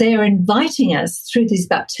 So they are inviting us through these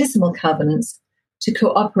baptismal covenants to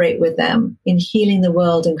cooperate with them in healing the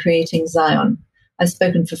world and creating Zion. I've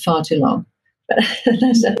spoken for far too long.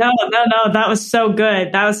 No, that was so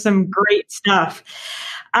good. That was some great stuff.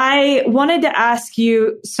 I wanted to ask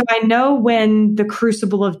you, so I know when The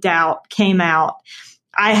Crucible of Doubt came out,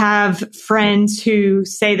 I have friends who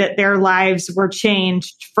say that their lives were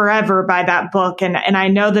changed forever by that book. And I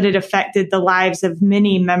know that it affected the lives of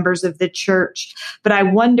many members of the church. But I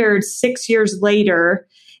wondered 6 years later,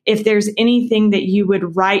 if there's anything that you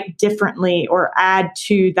would write differently or add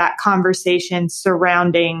to that conversation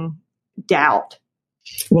surrounding doubt.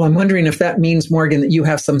 Well, I'm wondering if that means, Morgan, that you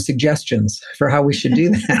have some suggestions for how we should do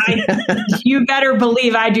that. You better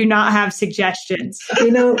believe I do not have suggestions.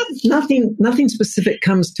 Nothing specific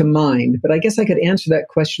comes to mind, but I guess I could answer that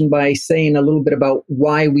question by saying a little bit about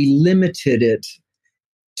why we limited it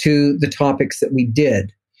to the topics that we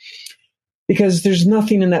did. Because there's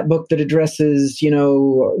nothing in that book that addresses,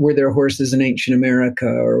 were there horses in ancient America,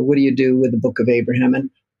 or what do you do with the Book of Abraham?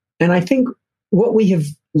 And I think what we have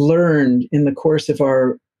learned in the course of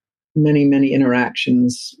our many, many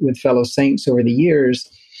interactions with fellow saints over the years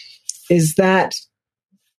is that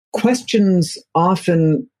questions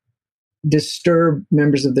often disturb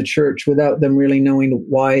members of the church without them really knowing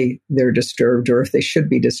why they're disturbed or if they should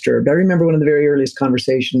be disturbed. I remember one of the very earliest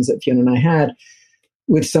conversations that Fiona and I had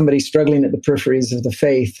with somebody struggling at the peripheries of the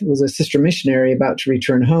faith. It was a sister missionary about to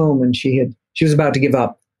return home, and she was about to give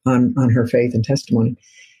up on her faith and testimony.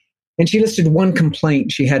 And she listed one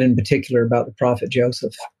complaint she had in particular about the prophet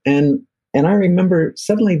Joseph. And I remember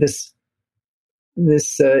suddenly this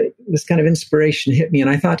kind of inspiration hit me, and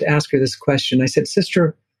I thought to ask her this question. I said,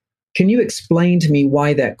 "Sister, can you explain to me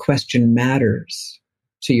why that question matters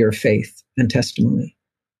to your faith and testimony?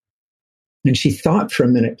 And she thought for a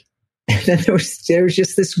minute. And then there was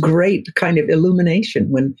just this great kind of illumination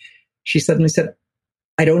when she suddenly said,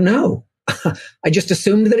 I don't know. I just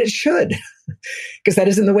assumed that it should, because that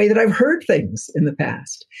isn't the way that I've heard things in the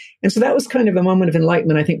past. And so that was kind of a moment of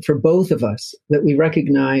enlightenment, I think, for both of us, that we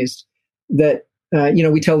recognized that,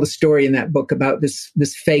 we tell the story in that book about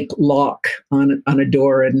this fake lock on a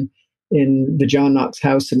door in the John Knox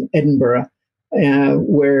house in Edinburgh,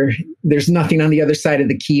 where there's nothing on the other side of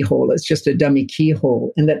the keyhole. It's just a dummy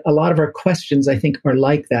keyhole. And that a lot of our questions, I think, are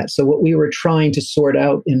like that. So what we were trying to sort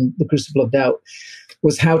out in the Crucible of Doubt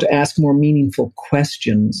was how to ask more meaningful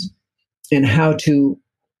questions and how to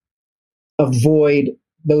avoid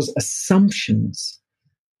those assumptions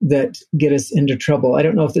that get us into trouble. I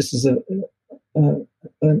don't know if this is a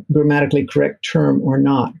grammatically correct term or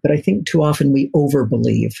not, but I think too often we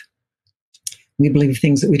overbelieve. We believe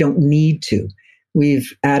things that we don't need to.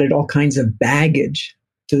 We've added all kinds of baggage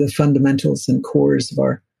to the fundamentals and cores of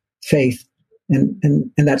our faith,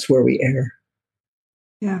 and that's where we err.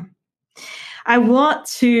 Yeah. I want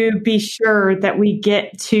to be sure that we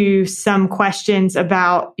get to some questions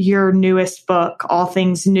about your newest book, All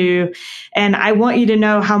Things New. And I want you to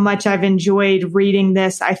know how much I've enjoyed reading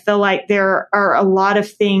this. I feel like there are a lot of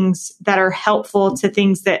things that are helpful to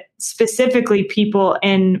things that specifically people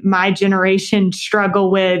in my generation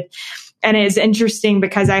struggle with. And it's interesting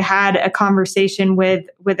because I had a conversation with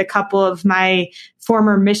a couple of my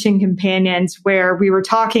former mission companions where we were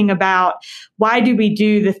talking about, why do we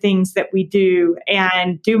do the things that we do?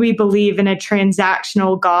 And do we believe in a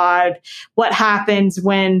transactional God? What happens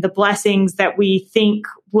when the blessings that we think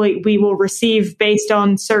we will receive based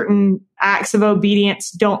on certain acts of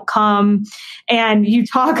obedience don't come? And you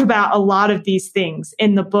talk about a lot of these things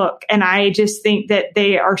in the book. And I just think that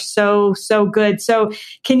they are so, so good. So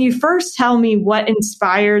can you first tell me what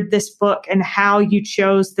inspired this book and how you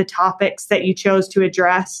chose the topics that you chose to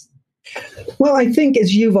address? Well, I think,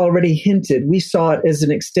 as you've already hinted, we saw it as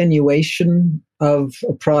an extenuation of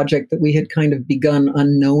a project that we had kind of begun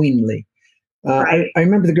unknowingly. I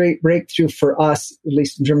remember the great breakthrough for us, at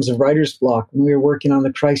least in terms of writer's block, when we were working on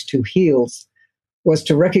the Christ Who Heals, was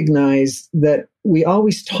to recognize that we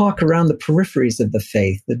always talk around the peripheries of the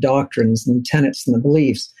faith, the doctrines and the tenets and the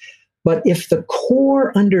beliefs. But if the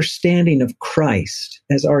core understanding of Christ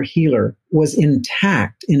as our healer was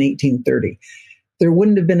intact in 1830, there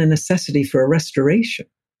wouldn't have been a necessity for a restoration.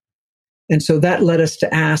 And so that led us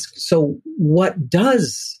to ask, so what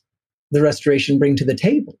does the restoration bring to the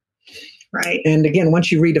table? Right. And again,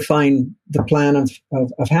 once you redefine the plan of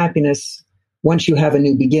happiness, once you have a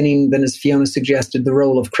new beginning, then as Fiona suggested, the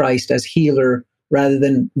role of Christ as healer rather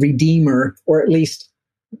than redeemer, or at least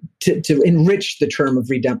to enrich the term of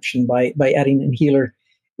redemption by adding in healer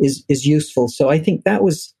is useful. So I think that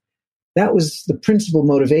was the principal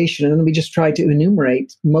motivation. And then we just tried to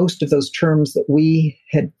enumerate most of those terms that we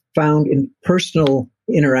had found in personal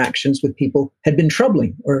interactions with people had been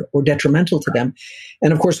troubling or detrimental to them.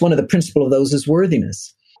 And of course, one of the principal of those is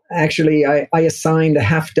worthiness. Actually, I assigned a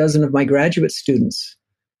half dozen of my graduate students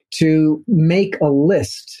to make a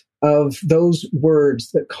list of those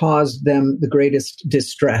words that caused them the greatest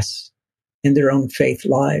distress in their own faith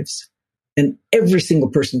lives. And every single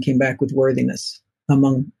person came back with worthiness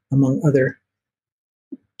among other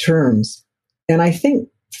terms. And I think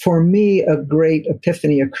for me, a great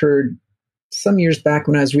epiphany occurred some years back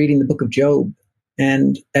when I was reading the book of Job.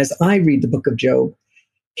 And as I read the book of Job,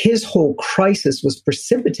 his whole crisis was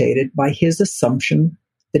precipitated by his assumption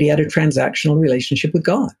that he had a transactional relationship with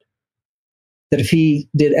God. That if he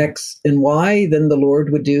did X and Y, then the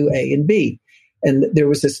Lord would do A and B. And there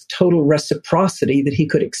was this total reciprocity that he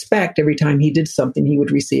could expect every time he did something, he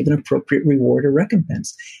would receive an appropriate reward or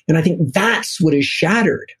recompense. And I think that's what is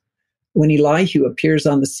shattered when Elihu appears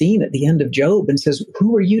on the scene at the end of Job and says,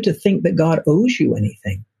 who are you to think that God owes you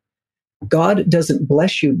anything? God doesn't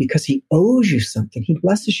bless you because he owes you something. He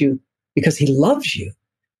blesses you because he loves you.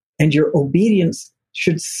 And your obedience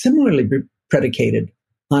should similarly be predicated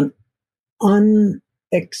on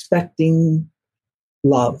unexpecting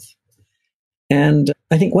love. And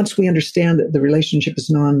I think once we understand that the relationship is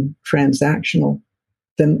non-transactional,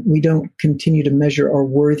 then we don't continue to measure our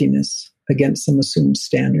worthiness against some assumed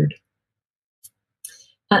standard.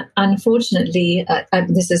 Unfortunately,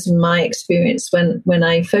 this is my experience. When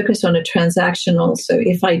I focus on a transactional, so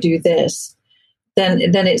if I do this, then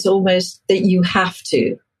it's almost that you have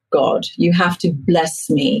to, God, you have to bless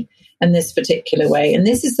me in this particular way. And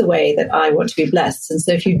this is the way that I want to be blessed. And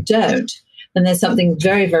so if you don't, then there's something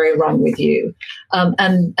very, very wrong with you.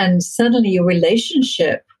 And suddenly your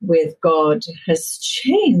relationship with God has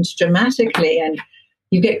changed dramatically. And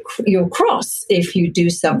you're cross if you do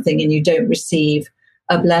something and you don't receive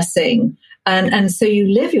a blessing. And so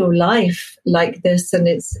you live your life like this, and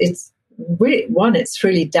it's really, it's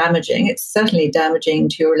really damaging. It's certainly damaging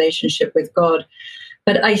to your relationship with God.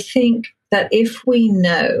 But I think that if we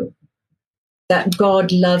know that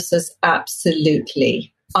God loves us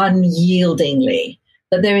absolutely, unyieldingly,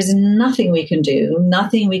 that there is nothing we can do,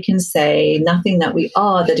 nothing we can say, nothing that we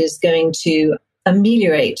are that is going to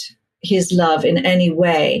ameliorate his love in any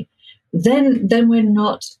way, then we're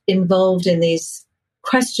not involved in these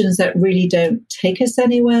questions that really don't take us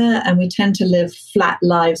anywhere, and we tend to live flat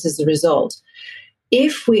lives as a result.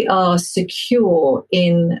 If we are secure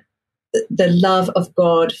in the love of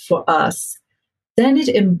God for us, then it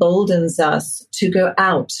emboldens us to go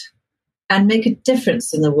out and make a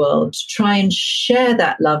difference in the world, to try and share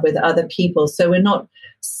that love with other people, so we're not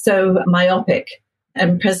so myopic.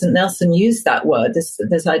 And President Nelson used that word,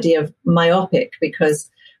 this idea of myopic, because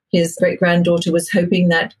his great-granddaughter was hoping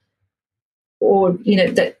that,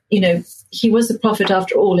 he was a prophet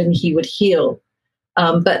after all and he would heal.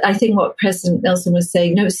 But I think what President Nelson was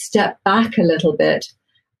saying, no, step back a little bit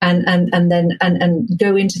and then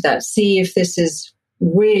go into that, see if this is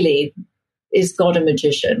God a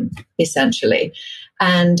magician, essentially.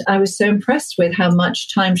 And I was so impressed with how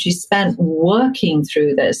much time she spent working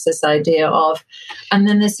through this idea of, and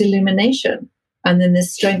then this illumination, and then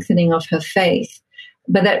this strengthening of her faith.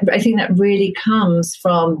 But I think that really comes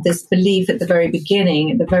from this belief at the very beginning,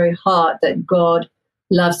 at the very heart, that God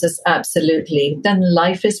loves us absolutely. Then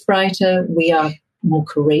life is brighter. We are more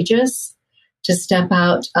courageous to step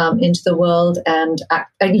out into the world and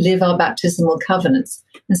live our baptismal covenants.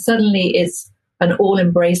 And suddenly it's an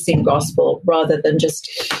all-embracing gospel rather than just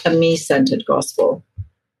a me-centered gospel.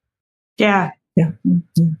 Yeah. Yeah.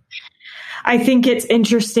 Mm-hmm. I think it's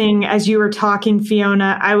interesting, as you were talking,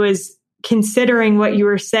 Fiona, I was considering what you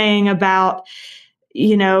were saying about,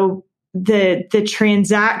 the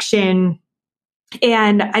transaction.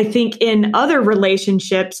 And I think in other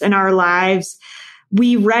relationships in our lives,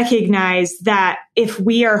 we recognize that if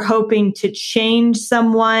we are hoping to change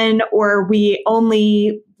someone, or we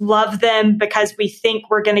only love them because we think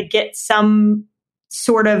we're going to get some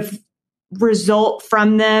sort of result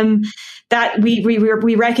from them, that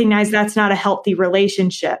we recognize that's not a healthy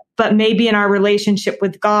relationship. But maybe in our relationship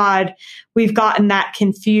with God, we've gotten that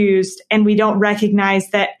confused, and we don't recognize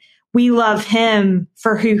that we love him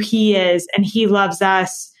for who he is, and he loves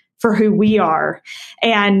us for who we are,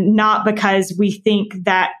 and not because we think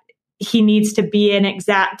that he needs to be an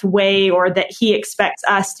exact way, or that he expects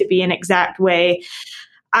us to be an exact way.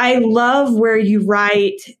 I love where you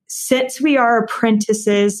write, since we are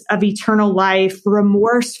apprentices of eternal life,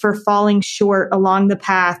 remorse for falling short along the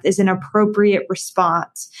path is an appropriate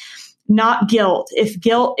response. Not guilt.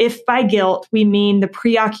 If by guilt we mean the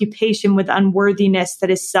preoccupation with unworthiness that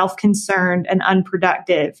is self-concerned and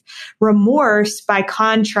unproductive. Remorse, by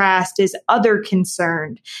contrast, is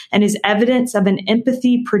other-concerned and is evidence of an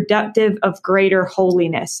empathy productive of greater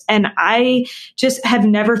holiness. And I just have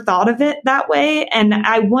never thought of it that way. And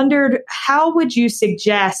I wondered, how would you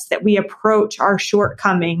suggest that we approach our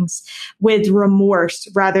shortcomings with remorse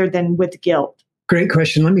rather than with guilt? Great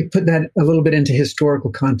question. Let me put that a little bit into historical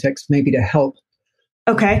context, maybe to help.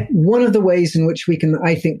 Okay. One of the ways in which we can,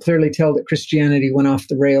 I think, clearly tell that Christianity went off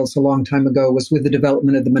the rails a long time ago was with the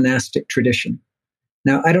development of the monastic tradition.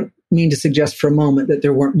 Now, I don't mean to suggest for a moment that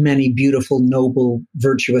there weren't many beautiful, noble,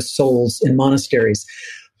 virtuous souls in monasteries,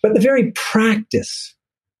 but the very practice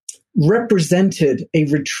represented a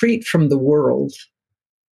retreat from the world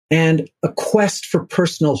and a quest for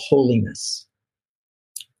personal holiness,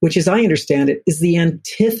 which, as I understand it, is the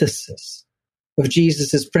antithesis of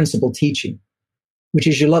Jesus's principal teaching, which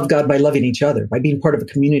is you love God by loving each other, by being part of a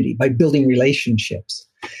community, by building relationships.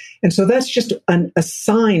 And so that's just a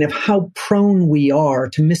sign of how prone we are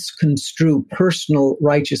to misconstrue personal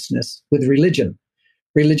righteousness with religion.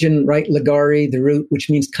 Religion, right, ligare, the root, which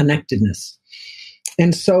means connectedness.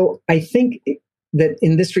 And so I think that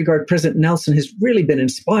in this regard, President Nelson has really been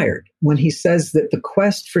inspired when he says that the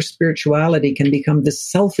quest for spirituality can become this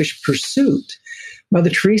selfish pursuit. Mother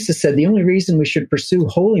Teresa said the only reason we should pursue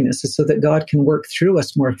holiness is so that God can work through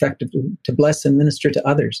us more effectively to bless and minister to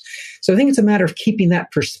others. So I think it's a matter of keeping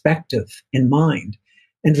that perspective in mind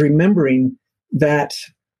and remembering that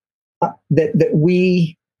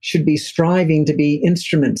we should be striving to be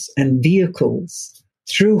instruments and vehicles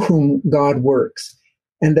through whom God works,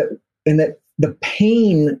 and that the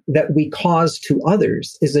pain that we cause to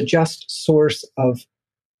others is a just source of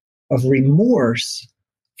remorse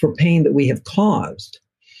for pain that we have caused.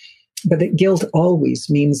 but that guilt always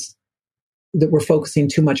means that we're focusing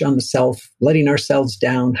too much on the self, letting ourselves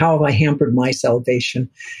down. How have I hampered my salvation?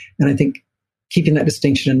 And I think keeping that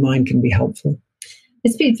distinction in mind can be helpful.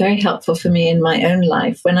 It's been very helpful for me in my own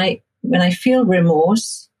life. When I feel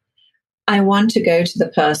remorse, I want to go to the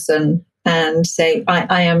person and say,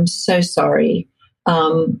 I am so sorry.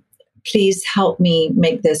 Please help me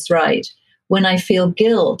make this right. When I feel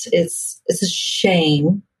guilt, it's a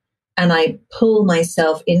shame, and I pull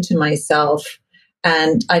myself into myself,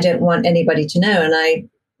 and I don't want anybody to know. And I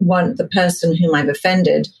want the person whom I've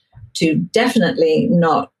offended to definitely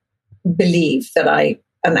not believe that I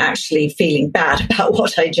am actually feeling bad about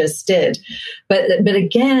what I just did. But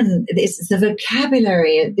again, it's the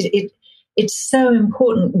vocabulary. It's so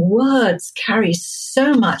important. Words carry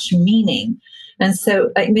so much meaning. And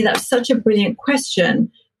so, I mean, that's such a brilliant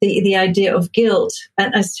question. The idea of guilt,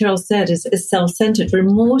 and as Terryl said, is self-centered.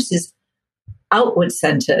 Remorse is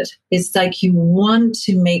outward-centered. It's like you want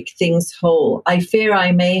to make things whole. I fear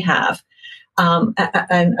I may have, and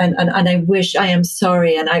I wish, I am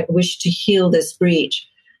sorry, and I wish to heal this breach.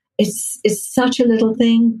 It's such a little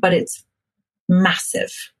thing, but it's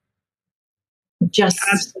massive. Just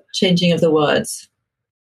changing of the words.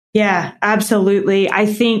 Yeah, absolutely. I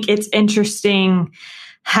think it's interesting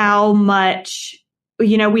how much,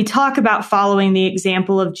 we talk about following the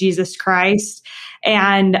example of Jesus Christ.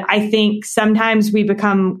 And I think sometimes we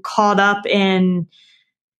become caught up in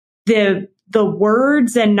the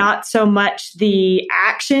words and not so much the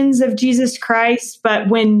actions of Jesus Christ. But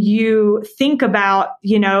when you think about,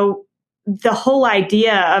 the whole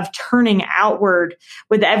idea of turning outward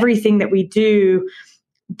with everything that we do,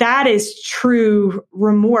 that is true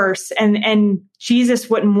remorse. And Jesus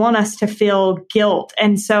wouldn't want us to feel guilt.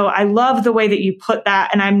 And so I love the way that you put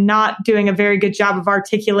that. And I'm not doing a very good job of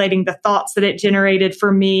articulating the thoughts that it generated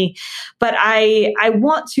for me. But I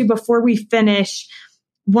want to, before we finish,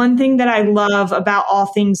 one thing that I love about All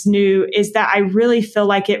Things New is that I really feel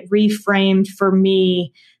like it reframed for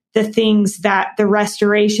me the things that the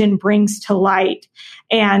restoration brings to light,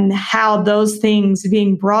 and how those things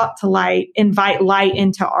being brought to light invite light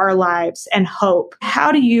into our lives and hope.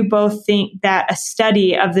 How do you both think that a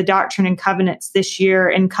study of the Doctrine and Covenants this year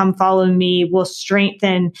and Come Follow Me will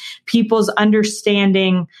strengthen people's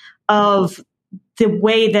understanding of the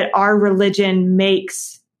way that our religion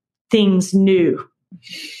makes things new?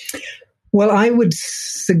 Well, I would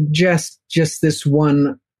suggest just this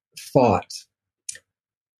one thought.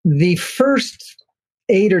 The first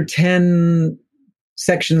 8 or 10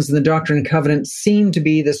 sections in the Doctrine and Covenants seem to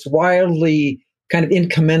be this wildly kind of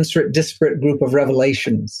incommensurate, disparate group of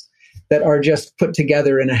revelations that are just put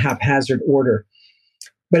together in a haphazard order.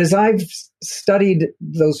 But as I've studied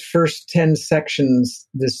those first 10 sections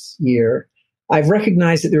this year, I've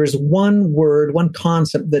recognized that there is one word, one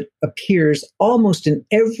concept that appears almost in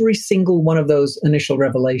every single one of those initial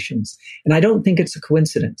revelations. And I don't think it's a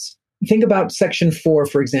coincidence. Think about section 4,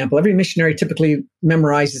 for example. Every missionary typically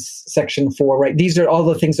memorizes section 4, right? These are all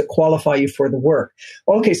the things that qualify you for the work.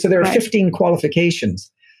 Okay, so there are 15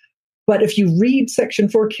 qualifications. But if you read section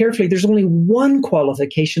 4 carefully, there's only one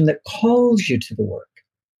qualification that calls you to the work.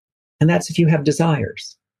 And that's if you have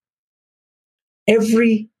desires.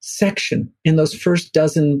 Every section in those first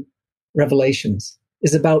dozen revelations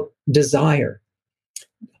is about desire.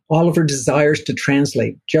 Oliver desires to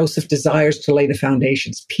translate. Joseph desires to lay the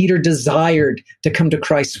foundations. Peter desired to come to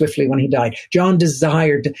Christ swiftly when he died. John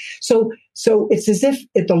desired to. So it's as if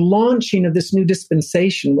at the launching of this new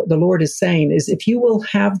dispensation, what the Lord is saying is, if you will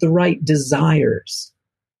have the right desires,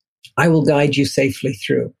 I will guide you safely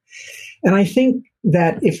through. And I think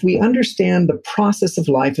that if we understand the process of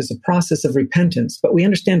life as a process of repentance, but we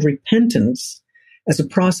understand repentance as a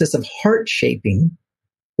process of heart shaping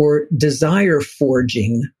or desire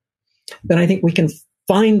forging, then I think we can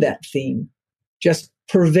find that theme just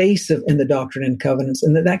pervasive in the Doctrine and Covenants,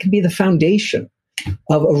 and that can be the foundation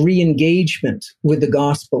of a re-engagement with the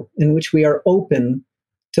gospel in which we are open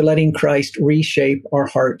to letting Christ reshape our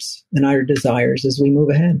hearts and our desires as we move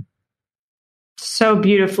ahead. So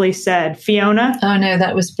beautifully said. Fiona? Oh, no,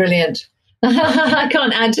 that was brilliant. I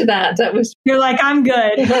can't add to that. You're like, I'm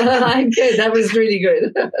good. I'm good. That was really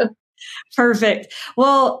good. Perfect.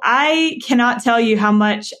 Well, I cannot tell you how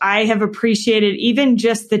much I have appreciated even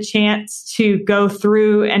just the chance to go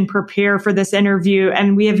through and prepare for this interview.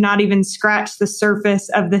 And we have not even scratched the surface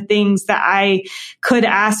of the things that I could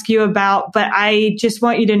ask you about. But I just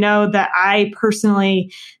want you to know that I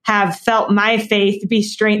personally have felt my faith be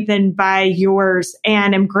strengthened by yours,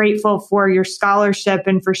 and am grateful for your scholarship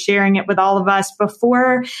and for sharing it with all of us.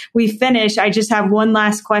 Before we finish, I just have one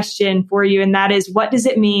last question for you, and that is, what does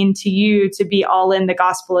it mean to you to be all in the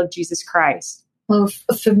gospel of Jesus Christ? Well,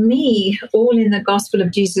 for me, all in the gospel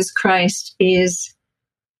of Jesus Christ is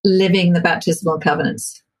living the baptismal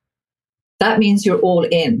covenants. That means you're all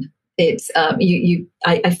in. It's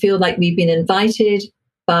I feel like we've been invited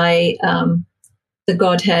by the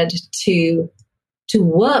Godhead to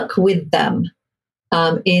work with them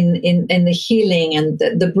in the healing and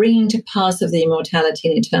the bringing to pass of the immortality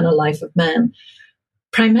and eternal life of man,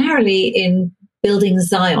 primarily in building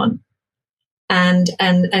Zion.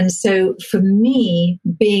 And so for me,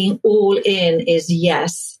 being all in is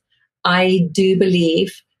yes. I do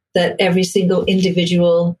believe that every single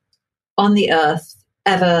individual on the earth,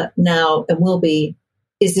 ever, now, and will be,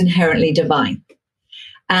 is inherently divine.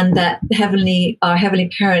 And that our heavenly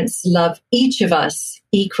parents love each of us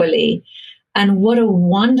equally. And what a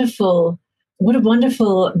wonderful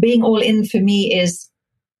being all in for me is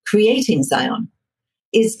creating Zion.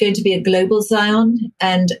 Is going to be a global Zion,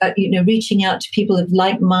 and reaching out to people of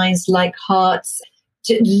like minds, like hearts,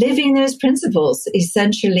 living those principles,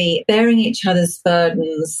 essentially bearing each other's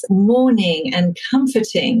burdens, mourning and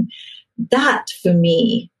comforting. That for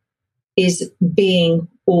me is being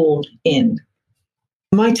all in.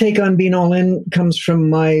 My take on being all in comes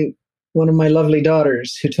from one of my lovely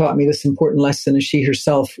daughters, who taught me this important lesson as she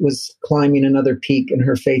herself was climbing another peak in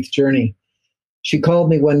her faith journey. She called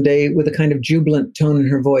me one day with a kind of jubilant tone in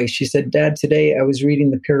her voice. She said, "Dad, today I was reading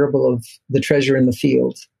the parable of the treasure in the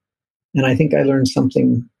field, and I think I learned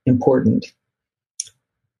something important.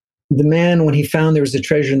 The man, when he found there was a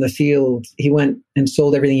treasure in the field, he went and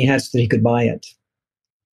sold everything he had so that he could buy it."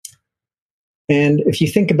 And if you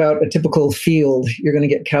think about a typical field, you're going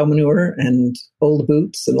to get cow manure and old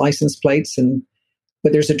boots and license plates,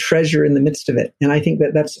 but there's a treasure in the midst of it. And I think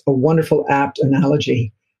that that's a wonderful, apt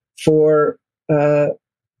analogy for a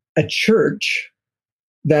church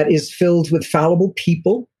that is filled with fallible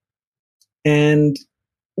people and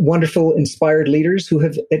wonderful, inspired leaders who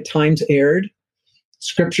have at times erred,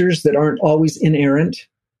 scriptures that aren't always inerrant.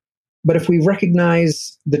 But if we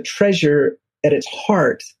recognize the treasure at its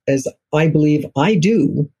heart, as I believe I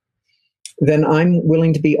do, then I'm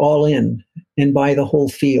willing to be all in and buy the whole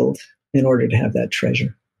field in order to have that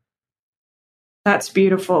treasure. That's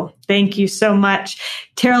beautiful. Thank you so much.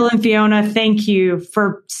 Terryl and Fiona, thank you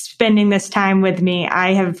for spending this time with me.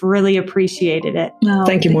 I have really appreciated it. Oh,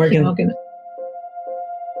 thank you, Morgan.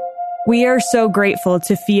 We are so grateful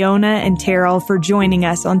to Fiona and Terryl for joining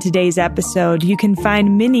us on today's episode. You can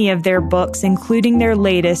find many of their books, including their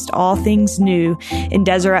latest, All Things New, in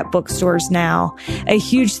Deseret bookstores now. A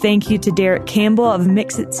huge thank you to Derek Campbell of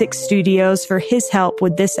Mix It 6 Studios for his help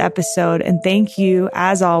with this episode. And thank you,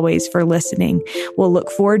 as always, for listening. We'll look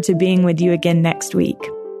forward to being with you again next week.